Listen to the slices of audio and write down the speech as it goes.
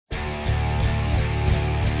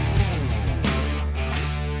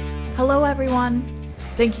Hello, everyone.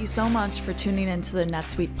 Thank you so much for tuning into the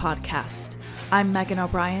NetSuite Podcast. I'm Megan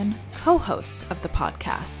O'Brien, co-host of the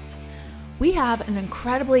podcast. We have an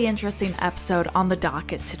incredibly interesting episode on the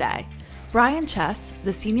docket today. Brian Chess,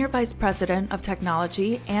 the Senior Vice President of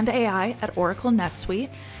Technology and AI at Oracle NetSuite,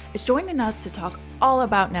 is joining us to talk all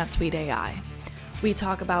about NetSuite AI. We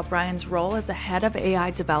talk about Brian's role as the head of AI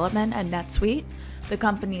development at NetSuite, the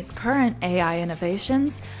company's current AI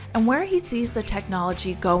innovations, and where he sees the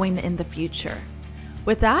technology going in the future.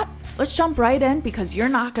 With that, let's jump right in because you're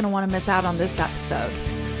not going to want to miss out on this episode.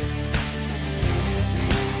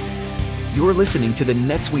 You're listening to the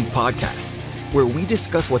NetSuite Podcast, where we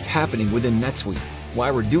discuss what's happening within NetSuite,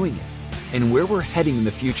 why we're doing it, and where we're heading in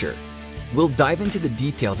the future. We'll dive into the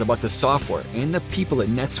details about the software and the people at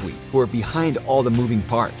NetSuite who are behind all the moving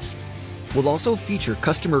parts. We'll also feature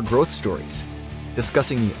customer growth stories,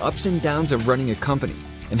 discussing the ups and downs of running a company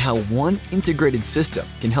and how one integrated system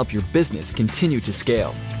can help your business continue to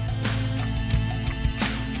scale.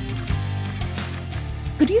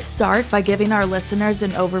 Could you start by giving our listeners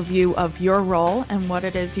an overview of your role and what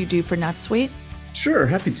it is you do for NetSuite? Sure,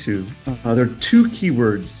 happy to. There are two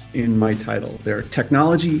keywords in my title. They're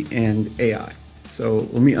technology and AI. So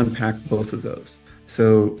let me unpack both of those.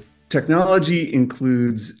 So technology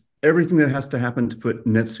includes everything that has to happen to put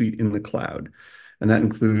NetSuite in the cloud. And that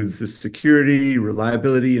includes the security,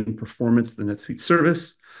 reliability, and performance of the NetSuite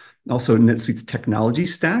service. Also, NetSuite's technology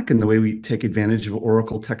stack and the way we take advantage of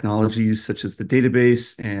Oracle technologies such as the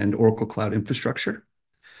database and Oracle Cloud Infrastructure.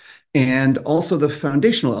 And also the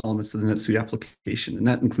foundational elements of the NetSuite application. And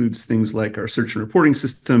that includes things like our search and reporting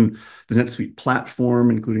system, the NetSuite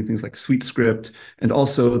platform, including things like SuiteScript, and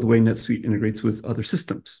also the way NetSuite integrates with other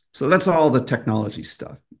systems. So that's all the technology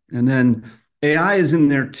stuff. And then AI is in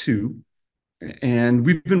there too. And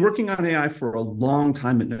we've been working on AI for a long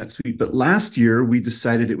time at NetSuite, but last year we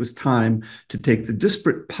decided it was time to take the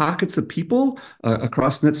disparate pockets of people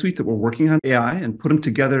across NetSuite that were working on AI and put them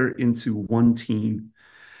together into one team.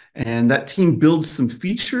 And that team builds some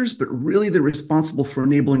features, but really they're responsible for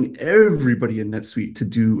enabling everybody in NetSuite to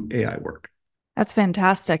do AI work. That's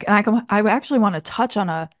fantastic. And I actually want to touch on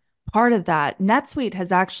a part of that. NetSuite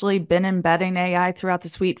has actually been embedding AI throughout the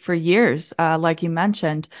suite for years, like you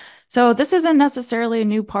mentioned. So this isn't necessarily a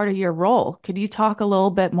new part of your role. Could you talk a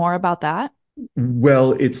little bit more about that?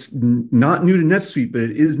 Well, it's not new to NetSuite, but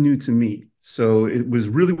it is new to me. So it was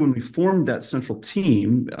really when we formed that central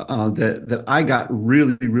team that I got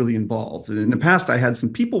really involved. And in the past, I had some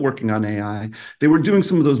people working on AI. They were doing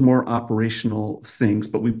some of those more operational things,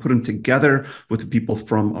 but we put them together with the people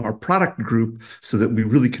from our product group so that we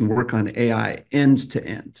really can work on AI end to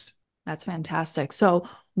end. That's fantastic. So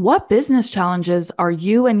what business challenges are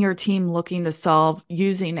you and your team looking to solve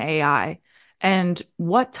using AI? And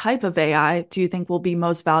what type of AI do you think will be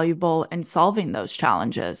most valuable in solving those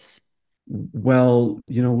challenges? Well,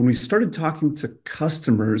 when we started talking to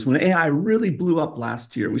customers, when AI really blew up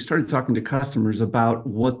last year, we started talking to customers about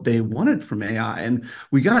what they wanted from AI. And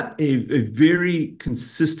we got a very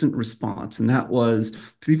consistent response. And that was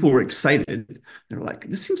people were excited. They're like,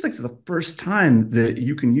 this seems like the first time that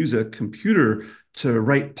you can use a computer to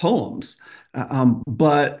write poems.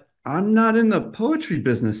 But I'm not in the poetry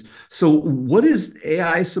business. So what is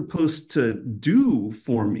AI supposed to do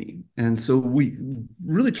for me? And so we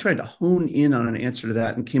really tried to hone in on an answer to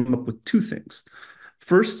that and came up with two things.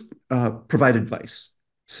 First, provide advice.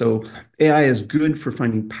 So AI is good for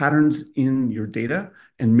finding patterns in your data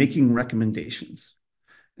and making recommendations.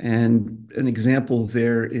 And an example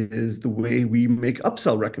there is the way we make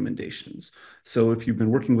upsell recommendations. So if you've been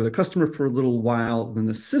working with a customer for a little while, then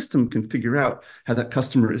the system can figure out how that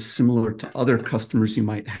customer is similar to other customers you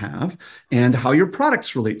might have and how your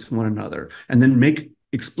products relate to one another, and then make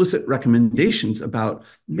explicit recommendations about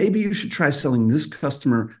maybe you should try selling this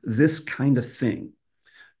customer this kind of thing.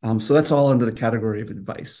 So that's all under the category of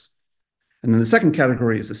advice. And then the second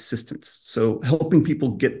category is assistance. So helping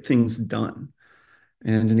people get things done.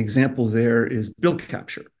 And an example there is bill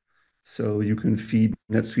capture. So you can feed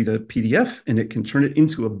NetSuite a PDF and it can turn it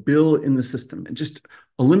into a bill in the system and just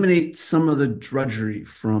eliminate some of the drudgery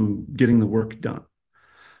from getting the work done.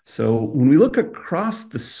 So when we look across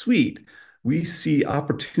the suite, we see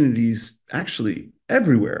opportunities actually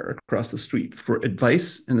everywhere across the suite for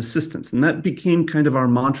advice and assistance. And that became kind of our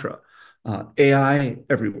mantra, AI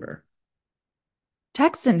everywhere.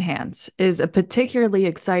 Text Enhance is a particularly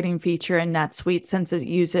exciting feature in NetSuite since it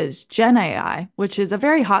uses Gen AI, which is a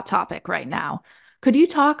very hot topic right now. Could you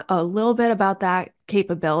talk a little bit about that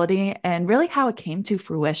capability and really how it came to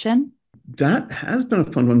fruition? That has been a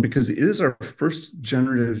fun one because it is our first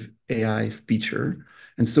generative AI feature.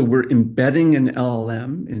 And so we're embedding an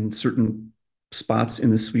LLM in certain spots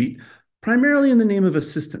in the suite, primarily in the name of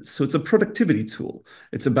assistance. So it's a productivity tool.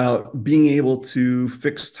 It's about being able to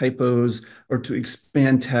fix typos or to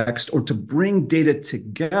expand text or to bring data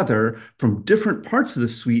together from different parts of the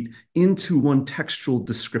suite into one textual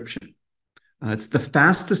description. It's the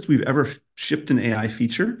fastest we've ever shipped an AI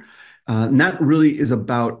feature. And that really is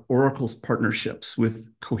about Oracle's partnerships with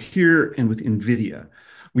Cohere and with NVIDIA.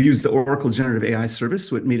 We use the Oracle Generative AI service,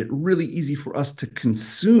 so it made it really easy for us to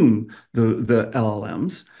consume the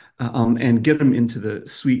LLMs and get them into the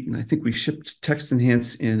suite. And I think we shipped Text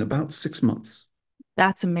Enhance in about 6 months.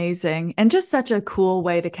 That's amazing. And just such a cool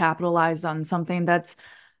way to capitalize on something that's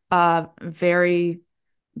very,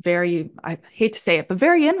 very, I hate to say it, but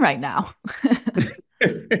very in right now.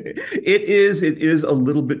 It is a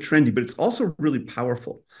little bit trendy, but it's also really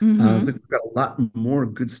powerful. I Mm-hmm. think we've got a lot more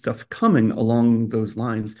good stuff coming along those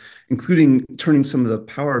lines, including turning some of the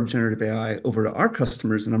power of generative AI over to our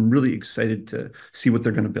customers. And I'm really excited to see what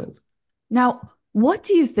they're going to build. Now, what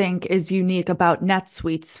do you think is unique about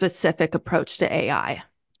NetSuite's specific approach to AI? I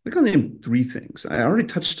think I'll name three things. I already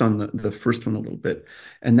touched on the first one a little bit,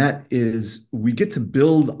 and that is we get to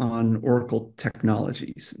build on Oracle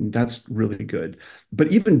technologies, and that's really good.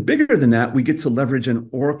 But even bigger than that, we get to leverage an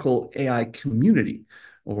Oracle AI community,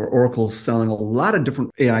 or Oracle selling a lot of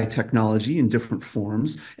different AI technology in different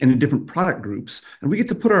forms and in different product groups. And we get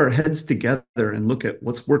to put our heads together and look at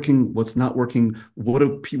what's working, what's not working, what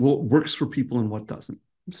works for people and what doesn't.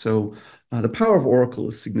 So the power of Oracle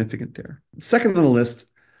is significant there. Second on the list,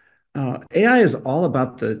 AI is all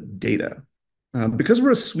about the data. Because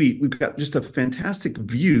we're a suite, we've got just a fantastic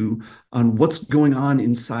view on what's going on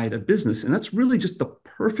inside a business. And that's really just the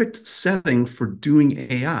perfect setting for doing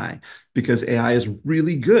AI because AI is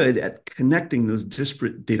really good at connecting those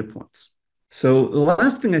disparate data points. So the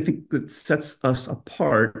last thing I think that sets us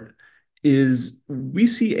apart is we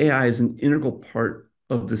see AI as an integral part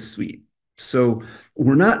of the suite. So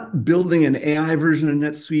we're not building an AI version of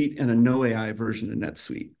NetSuite and a no AI version of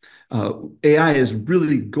NetSuite. AI is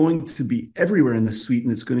really going to be everywhere in the suite,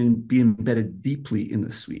 and it's going to be embedded deeply in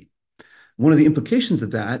the suite. One of the implications of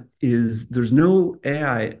that is there's no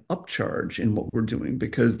AI upcharge in what we're doing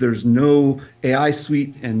because there's no AI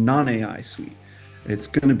suite and non-AI suite. It's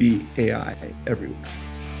going to be AI everywhere.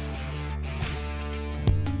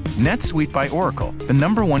 NetSuite by Oracle, the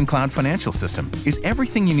 #1 cloud financial system, is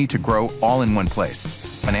everything you need to grow all in one place.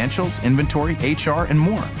 Financials, inventory, HR, and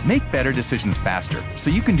more. Make better decisions faster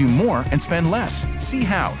so you can do more and spend less. See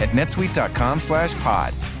how at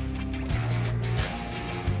netsuite.com/pod.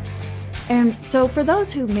 And so for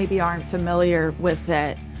those who maybe aren't familiar with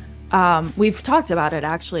it, we've talked about it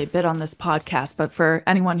actually a bit on this podcast, but for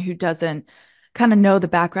anyone who doesn't kind of know the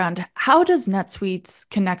background, how does NetSuite's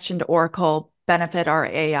connection to Oracle benefit our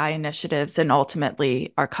AI initiatives and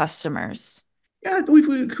ultimately our customers? Yeah,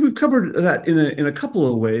 we've covered that in a couple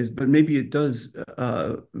of ways, but maybe it does.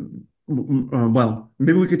 Well,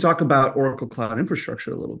 maybe we could talk about Oracle Cloud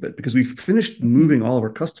Infrastructure a little bit because we finished moving all of our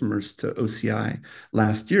customers to OCI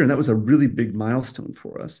last year, and that was a really big milestone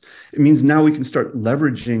for us. It means now we can start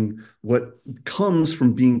leveraging what comes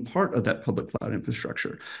from being part of that public cloud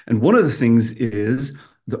infrastructure. And one of the things is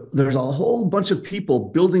there's a whole bunch of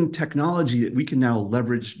people building technology that we can now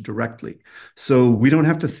leverage directly. So we don't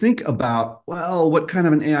have to think about, well, what kind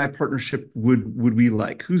of an AI partnership would we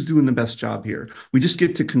like? Who's doing the best job here? We just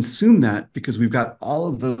get to consume that because we've got all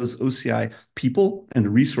of those OCI people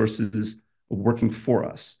and resources working for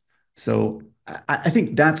us. So I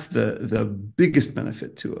think that's the biggest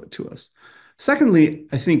benefit to us. Secondly,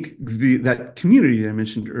 I think that community that I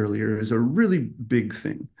mentioned earlier is a really big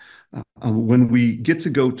thing. When we get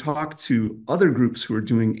to go talk to other groups who are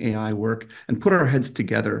doing AI work and put our heads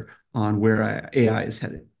together on where AI is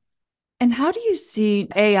headed. And how do you see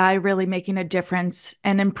AI really making a difference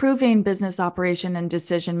and improving business operation and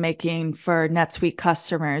decision making for NetSuite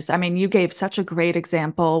customers? I mean, you gave such a great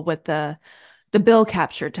example with the bill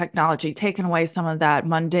capture technology, taking away some of that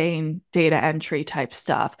mundane data entry type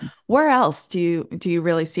stuff. Where else do you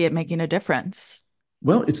really see it making a difference?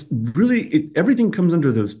 Well, it's really everything comes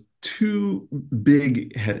under those two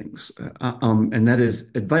big headings, and that is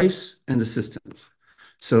advice and assistance.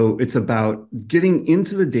 So it's about getting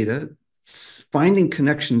into the data, finding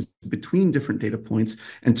connections between different data points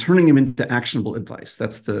and turning them into actionable advice.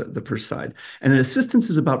 That's the first side. And then assistance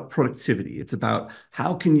is about productivity. It's about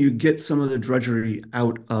how can you get some of the drudgery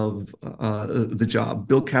out of the job.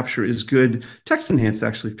 Bill capture is good. Text enhance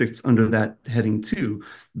actually fits under that heading too,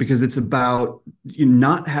 because it's about you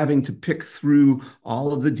not having to pick through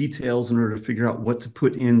all of the details in order to figure out what to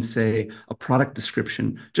put in, say, a product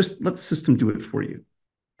description. Just let the system do it for you.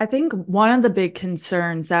 I think one of the big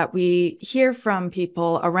concerns that we hear from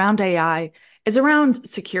people around AI is around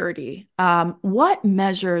security. What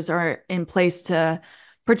measures are in place to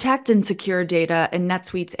protect and secure data in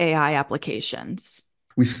NetSuite's AI applications?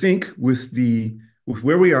 We think with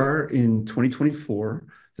where we are in 2024,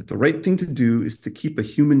 that the right thing to do is to keep a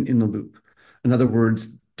human in the loop. In other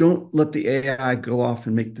words, don't let the AI go off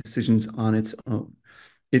and make decisions on its own.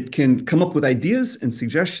 It can come up with ideas and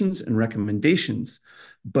suggestions and recommendations,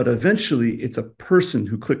 but eventually it's a person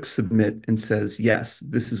who clicks submit and says, yes,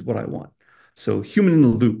 this is what I want. So human in the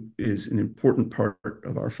loop is an important part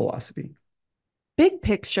of our philosophy. Big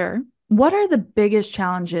picture, what are the biggest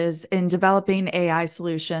challenges in developing AI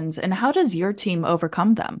solutions, and how does your team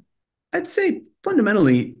overcome them? I'd say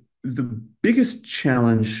fundamentally, the biggest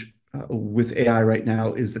challenge with AI right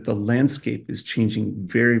now is that the landscape is changing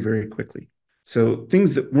very, very quickly. So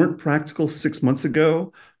things that weren't practical 6 months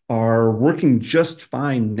ago are working just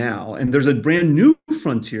fine now. And there's a brand new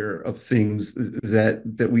frontier of things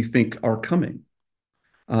that we think are coming.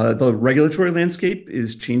 The regulatory landscape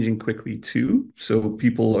is changing quickly too. So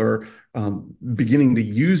people are beginning to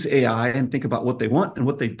use AI and think about what they want and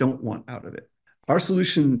what they don't want out of it. Our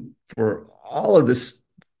solution for all of this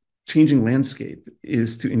changing landscape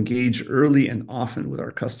is to engage early and often with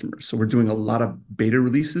our customers. So we're doing a lot of beta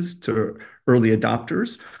releases to early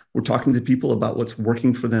adopters. We're talking to people about what's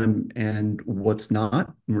working for them and what's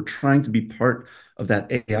not. And we're trying to be part of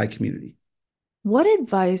that AI community. What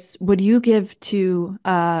advice would you give to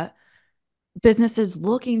businesses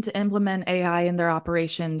looking to implement AI in their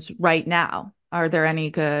operations right now? Are there any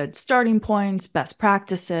good starting points, best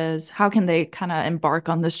practices? How can they kind of embark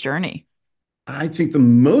on this journey? I think the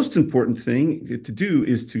most important thing to do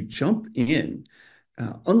is to jump in.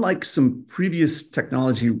 Unlike some previous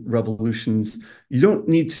technology revolutions, you don't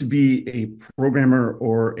need to be a programmer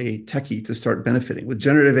or a techie to start benefiting. With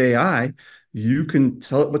generative AI, you can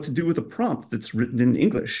tell it what to do with a prompt that's written in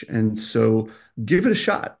English. And so give it a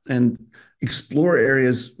shot and explore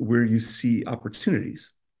areas where you see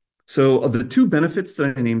opportunities. So of the two benefits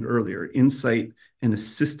that I named earlier, insight and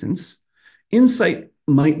assistance, insight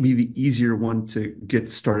might be the easier one to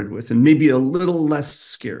get started with and maybe a little less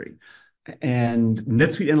scary. And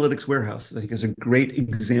NetSuite Analytics Warehouse, I think, is a great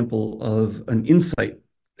example of an insight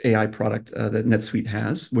AI product that NetSuite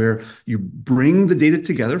has, where you bring the data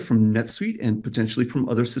together from NetSuite and potentially from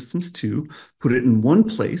other systems too, put it in one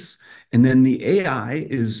place, and then the AI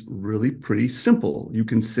is really pretty simple. You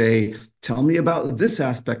can say, tell me about this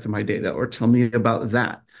aspect of my data, or tell me about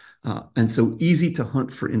that. And so easy to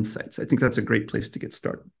hunt for insights. I think that's a great place to get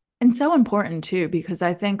started. And so important too, because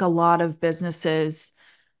I think a lot of businesses,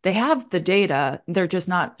 they have the data, they're just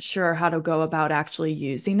not sure how to go about actually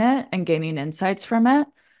using it and gaining insights from it.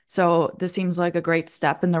 So this seems like a great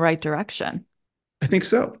step in the right direction. I think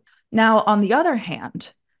so. Now, on the other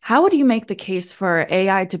hand, how would you make the case for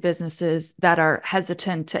AI to businesses that are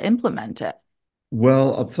hesitant to implement it?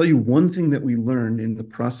 Well, I'll tell you one thing that we learned in the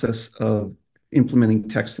process of implementing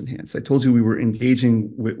Text Enhance. I told you we were engaging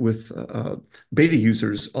with beta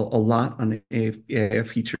users a lot on AI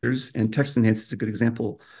features, and Text Enhance is a good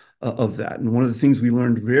example of that. And one of the things we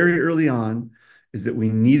learned very early on is that we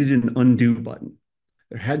needed an undo button.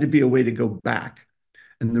 There had to be a way to go back.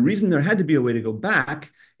 And the reason there had to be a way to go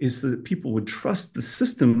back is so that people would trust the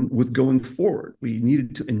system with going forward. We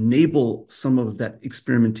needed to enable some of that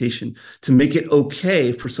experimentation to make it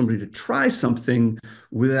okay for somebody to try something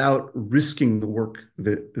without risking the work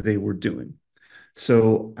that they were doing.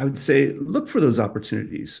 So I would say, look for those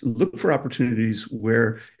opportunities. Look for opportunities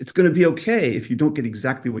where it's going to be okay if you don't get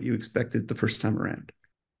exactly what you expected the first time around.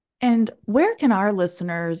 And where can our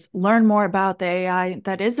listeners learn more about the AI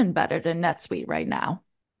that is embedded in NetSuite right now?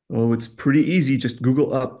 Oh, it's pretty easy. Just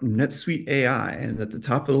Google up NetSuite AI, and at the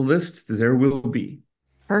top of the list, there will be.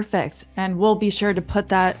 Perfect. And we'll be sure to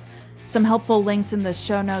put some helpful links in the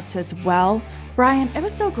show notes as well. Brian, it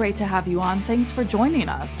was so great to have you on. Thanks for joining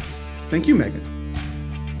us. Thank you, Megan.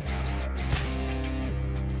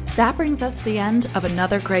 That brings us to the end of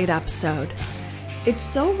another great episode. It's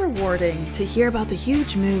so rewarding to hear about the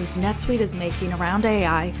huge moves NetSuite is making around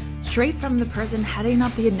AI straight from the person heading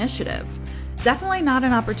up the initiative. Definitely not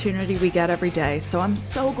an opportunity we get every day, so I'm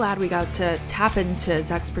so glad we got to tap into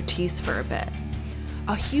his expertise for a bit.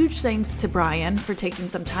 A huge thanks to Brian for taking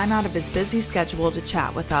some time out of his busy schedule to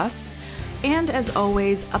chat with us. And as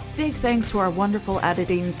always, a big thanks to our wonderful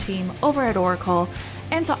editing team over at Oracle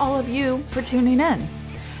and to all of you for tuning in.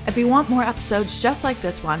 If you want more episodes just like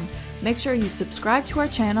this one, make sure you subscribe to our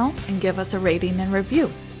channel and give us a rating and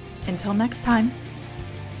review. Until next time.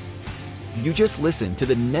 You just listened to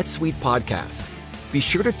the NetSuite Podcast. Be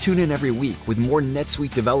sure to tune in every week with more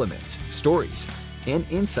NetSuite developments, stories, and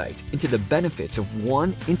insights into the benefits of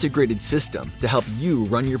one integrated system to help you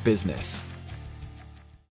run your business.